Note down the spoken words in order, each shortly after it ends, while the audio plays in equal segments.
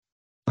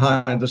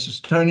Hi, this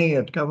is Tony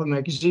at Cover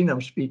Magazine.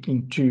 I'm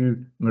speaking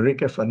to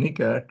Marike Van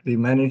Niekerk, the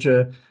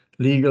Manager,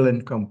 Legal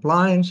and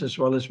Compliance, as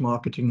well as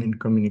Marketing and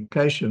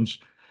Communications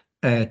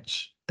at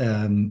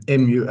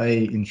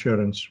MUA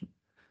Insurance.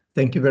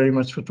 Thank you very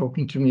much for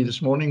talking to me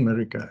this morning,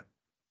 Marike.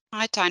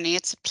 Hi, Tony.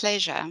 It's a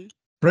pleasure.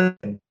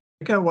 Brilliant.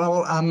 Okay,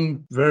 well,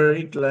 I'm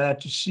very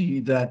glad to see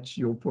that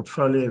your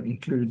portfolio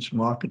includes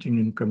marketing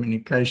and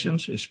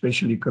communications,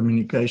 especially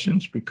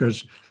communications,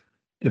 because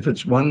if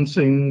it's one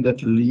thing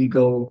that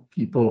legal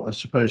people are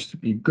supposed to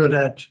be good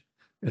at,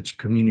 it's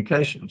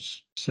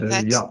communications. So,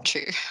 That's yeah.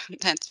 true.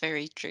 That's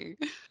very true.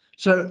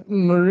 So,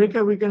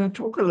 Marike, we're going to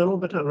talk a little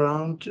bit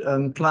around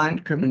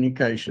client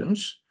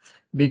communications,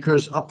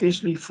 because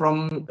obviously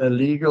from a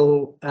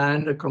legal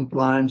and a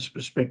compliance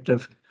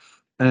perspective,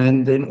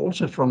 and then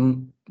also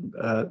from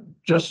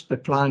just the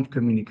client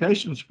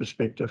communications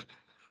perspective,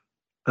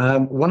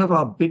 one of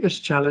our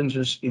biggest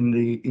challenges in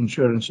the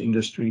insurance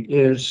industry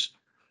is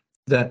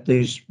that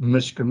there's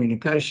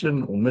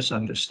miscommunication or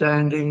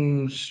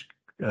misunderstandings,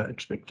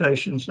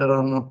 expectations that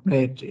are not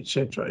met,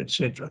 etc.,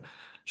 etc.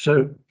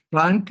 So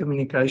client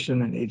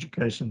communication and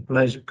education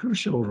plays a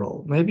crucial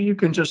role. Maybe you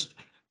can just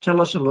tell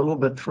us a little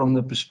bit from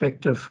the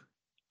perspective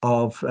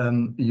of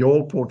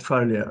your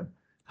portfolio.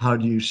 How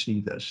do you see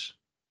this?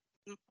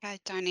 Okay,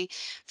 Tony.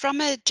 From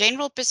a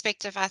general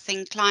perspective, I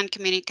think client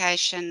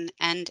communication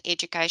and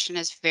education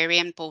is very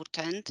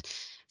important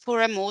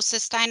for a more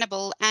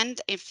sustainable and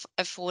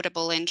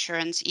affordable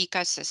insurance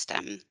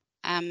ecosystem.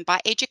 By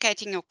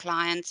educating your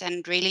clients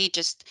and really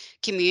just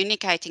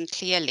communicating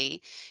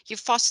clearly, you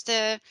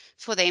foster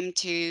for them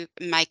to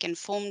make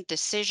informed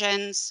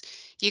decisions.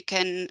 You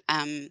can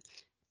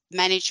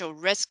manage your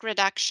risk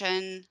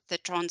reduction. The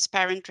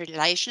transparent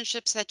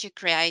relationships that you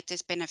create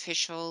is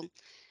beneficial,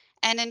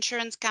 and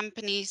insurance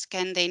companies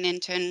can then in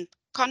turn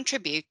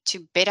contribute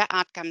to better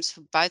outcomes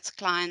for both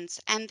clients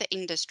and the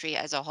industry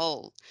as a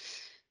whole.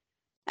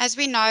 As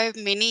we know,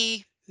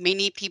 many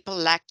people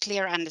lack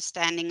clear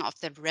understanding of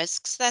the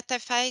risks that they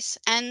face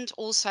and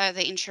also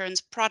the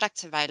insurance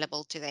products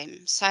available to them.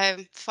 So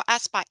for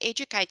us, by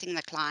educating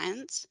the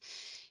clients,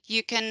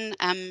 you can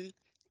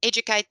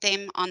educate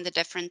them on the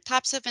different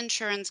types of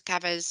insurance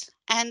covers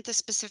and the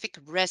specific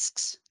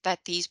risks that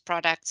these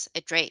products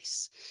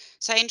address.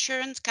 So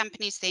insurance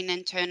companies then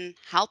in turn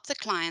help the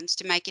clients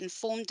to make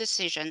informed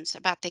decisions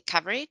about their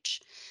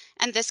coverage,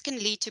 and this can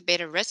lead to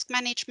better risk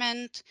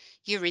management.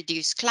 You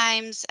reduce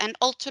claims, and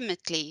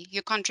ultimately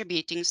you're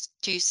contributing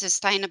to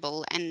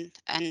sustainable and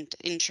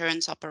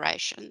insurance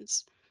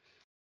operations.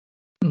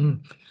 Mhm.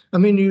 I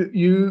mean,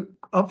 you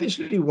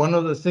obviously, one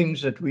of the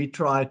things that we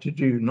try to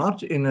do,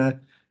 not in a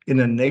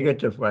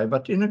negative way,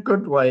 but in a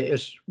good way,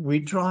 is we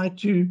try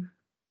to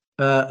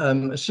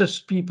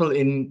assist people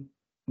in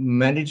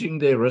managing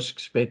their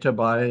risks better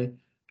by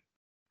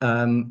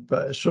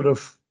sort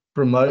of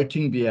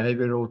promoting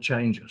behavioral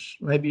changes.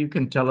 Maybe you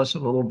can tell us a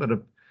little bit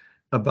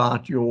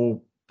about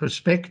your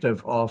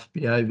perspective of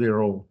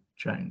behavioral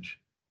change.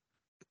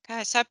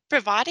 Okay, so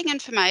providing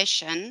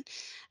information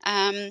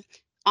um,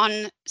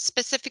 on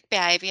specific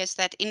behaviors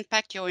that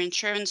impact your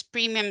insurance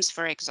premiums,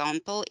 for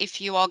example,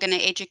 if you are going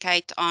to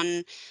educate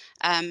on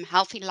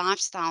healthy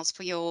lifestyles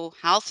for your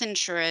health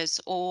insurers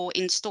or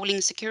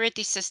installing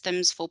security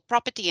systems for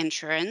property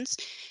insurance,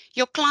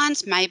 your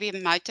clients may be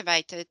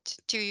motivated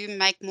to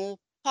make more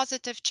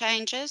positive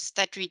changes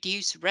that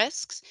reduce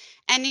risks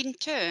and in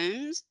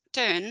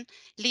turn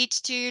leads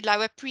to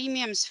lower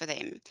premiums for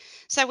them.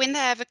 So when they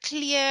have a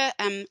clear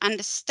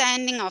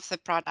understanding of the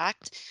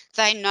product,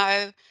 they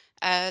know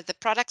the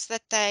products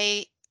that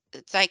they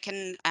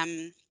can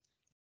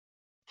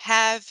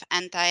have,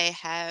 and they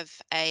have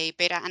a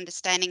better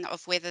understanding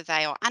of whether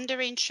they are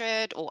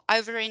underinsured or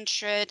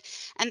overinsured,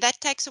 and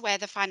that takes away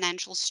the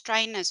financial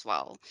strain as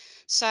well.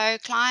 So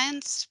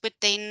clients would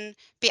then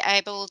be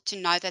able to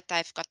know that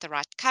they've got the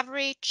right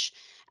coverage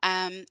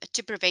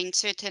to prevent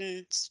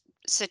certain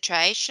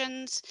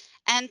situations,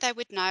 and they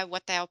would know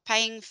what they are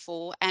paying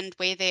for and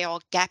where there are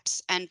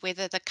gaps and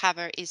whether the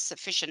cover is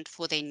sufficient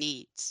for their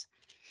needs.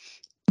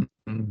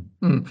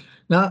 Mm.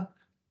 Now,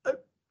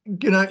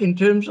 in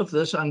terms of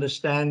this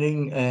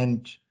understanding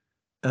and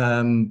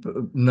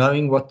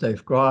knowing what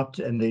they've got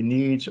and their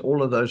needs,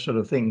 all of those sort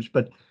of things.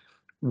 But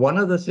one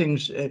of the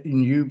things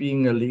in you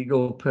being a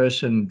legal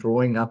person,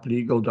 drawing up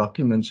legal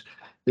documents,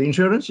 the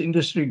insurance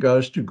industry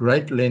goes to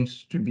great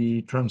lengths to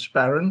be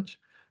transparent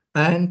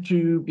and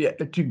to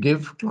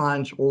give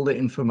clients all the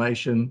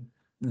information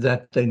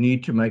that they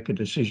need to make a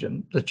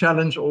decision. The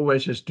challenge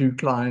always is, do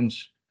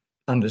clients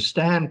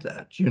understand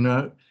that?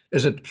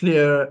 Is it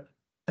clear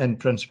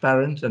and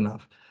transparent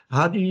enough?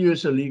 How do you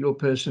as a legal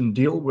person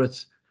deal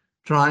with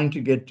trying to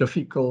get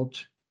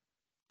difficult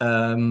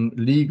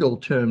legal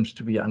terms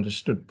to be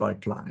understood by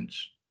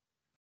clients?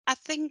 I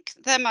think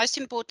the most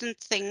important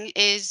thing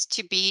is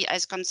to be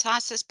as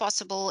concise as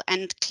possible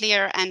and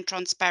clear and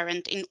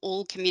transparent in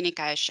all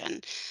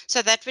communication.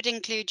 So that would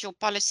include your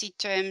policy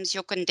terms,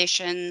 your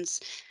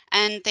conditions,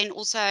 and then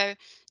also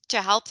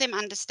to help them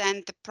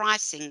understand the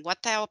pricing,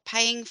 what they are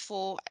paying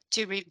for,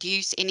 to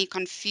reduce any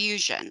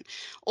confusion.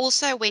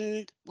 Also,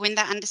 when they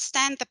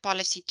understand the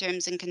policy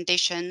terms and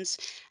conditions,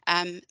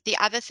 the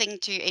other thing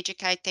to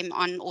educate them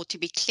on or to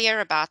be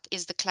clear about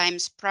is the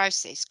claims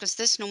process, because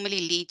this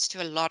normally leads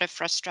to a lot of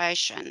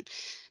frustration.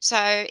 So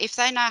if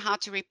they know how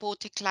to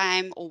report a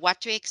claim or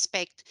what to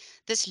expect,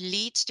 this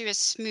leads to a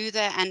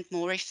smoother and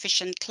more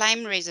efficient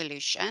claim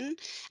resolution.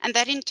 And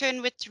that in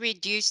turn would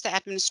reduce the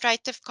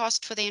administrative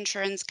cost for the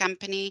insurance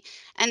company,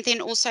 and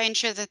then also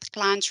ensure that the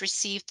clients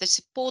receive the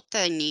support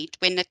they need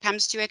when it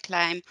comes to a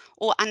claim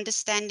or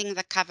understanding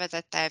the cover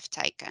that they've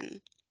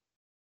taken.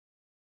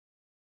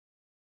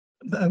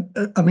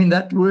 I mean,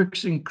 that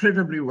works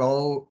incredibly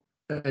well,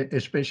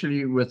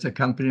 especially with a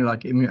company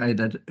like MUA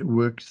that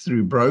works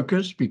through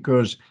brokers,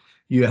 because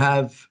you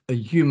have a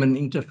human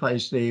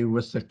interface there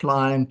with the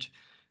client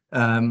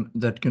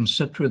that can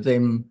sit with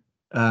them,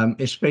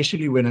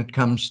 especially when it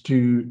comes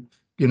to,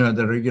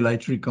 the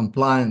regulatory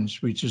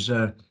compliance, which is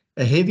a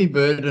heavy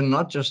burden,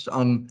 not just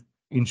on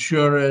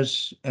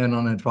insurers and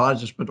on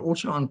advisors, but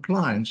also on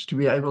clients, to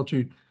be able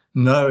to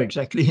know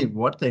exactly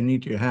what they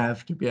need to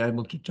have to be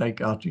able to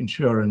take out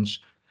insurance,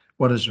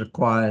 what is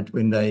required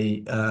when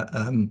they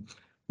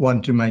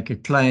want to make a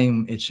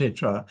claim,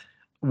 etc.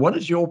 What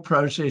is your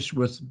process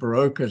with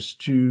brokers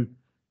to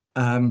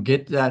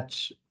get that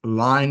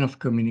line of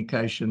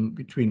communication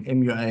between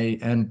MUA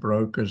and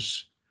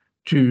brokers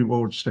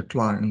towards the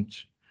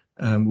client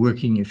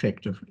working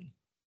effectively?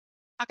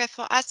 Okay,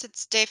 for us,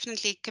 it's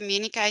definitely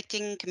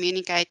communicating,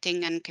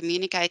 and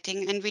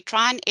we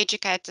try and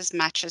educate as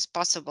much as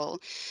possible.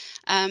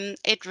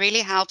 It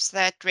really helps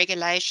that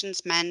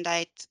regulations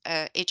mandate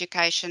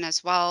education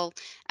as well,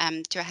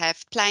 to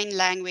have plain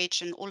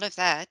language and all of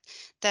that,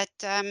 that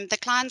the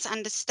clients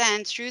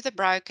understand through the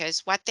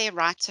brokers what their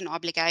rights and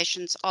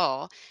obligations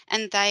are,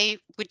 and they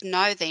would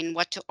know then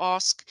what to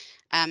ask,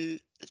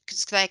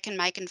 because they can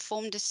make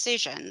informed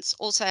decisions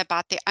also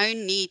about their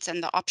own needs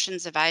and the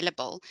options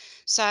available.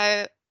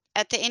 So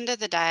at the end of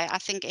the day, I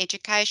think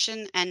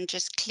education and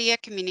just clear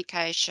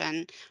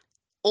communication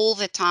all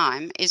the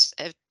time is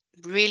a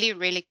really,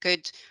 really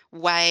good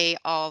way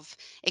of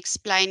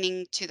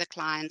explaining to the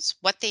clients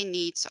what their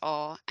needs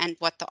are and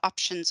what the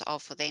options are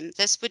for them.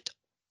 This would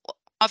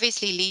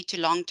obviously lead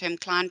to long-term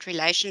client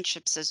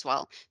relationships as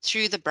well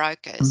through the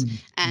brokers,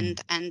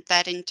 and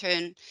that in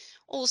turn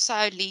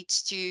also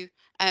leads to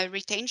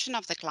retention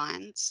of the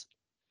clients.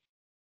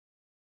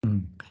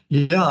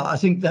 Yeah, I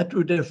think that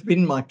would have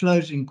been my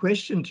closing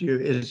question to you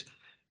is,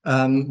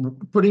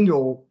 putting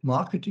your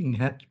marketing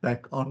hat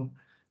back on,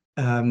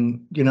 how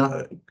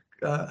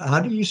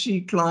do you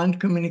see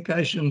client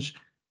communications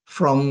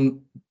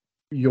from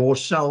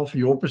yourself,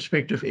 your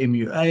perspective,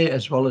 MUA,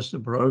 as well as the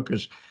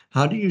brokers?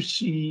 How do you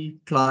see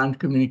client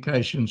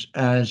communications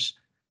as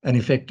an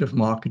effective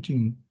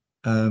marketing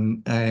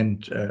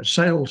and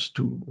sales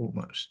tool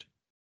almost?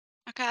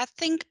 Okay, I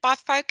think by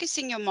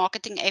focusing your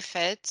marketing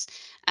efforts,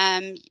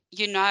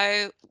 you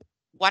know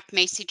what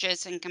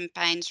messages and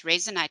campaigns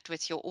resonate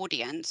with your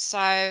audience.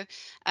 So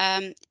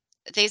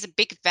there's a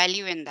big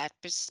value in that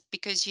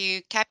because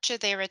you capture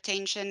their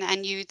attention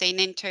and you then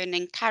in turn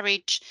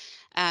encourage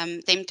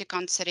them to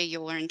consider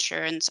your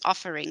insurance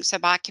offering. So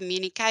by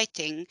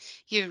communicating,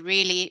 you're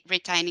really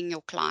retaining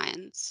your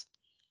clients.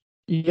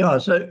 Yeah,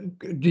 so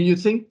do you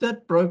think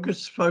that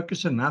brokers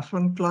focus enough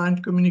on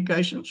client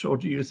communications, or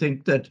do you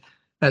think that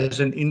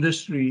as an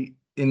industry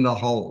in the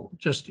whole,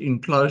 just in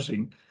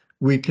closing,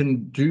 we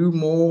can do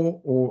more,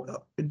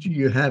 or do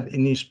you have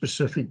any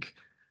specific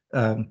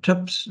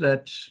tips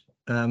that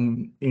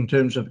in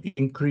terms of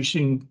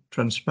increasing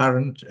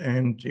transparent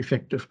and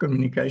effective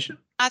communication?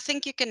 I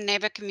think you can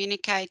never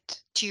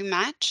communicate too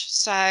much.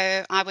 So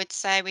I would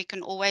say we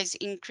can always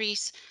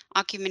increase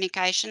our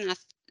communication.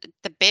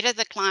 The better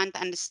the client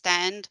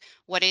understand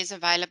what is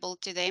available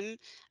to them,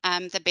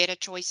 the better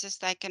choices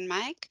they can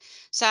make.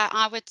 So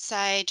I would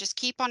say just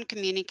keep on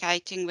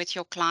communicating with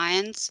your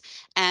clients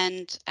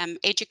and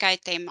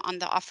educate them on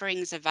the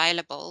offerings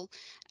available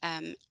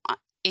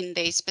in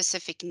their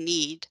specific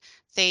need.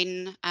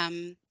 Then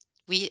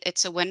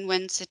it's a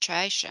win-win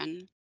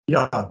situation.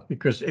 Yeah,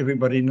 because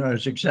everybody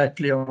knows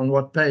exactly on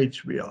what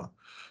page we are.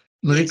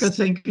 Marike, Yes.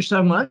 thank you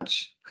so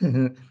much.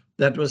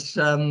 That was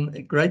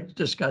a great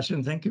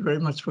discussion. Thank you very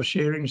much for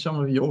sharing some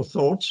of your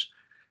thoughts,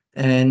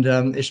 and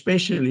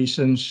especially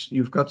since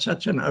you've got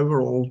such an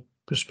overall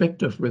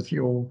perspective with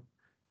your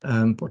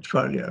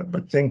portfolio.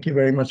 But thank you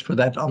very much for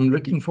that. I'm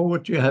looking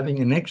forward to having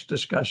a next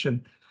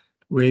discussion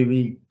where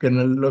we're going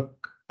to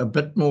look a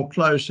bit more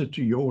closer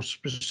to your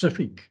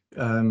specific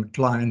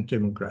client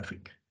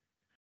demographic.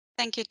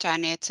 Thank you,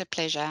 Tony. It's a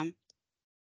pleasure.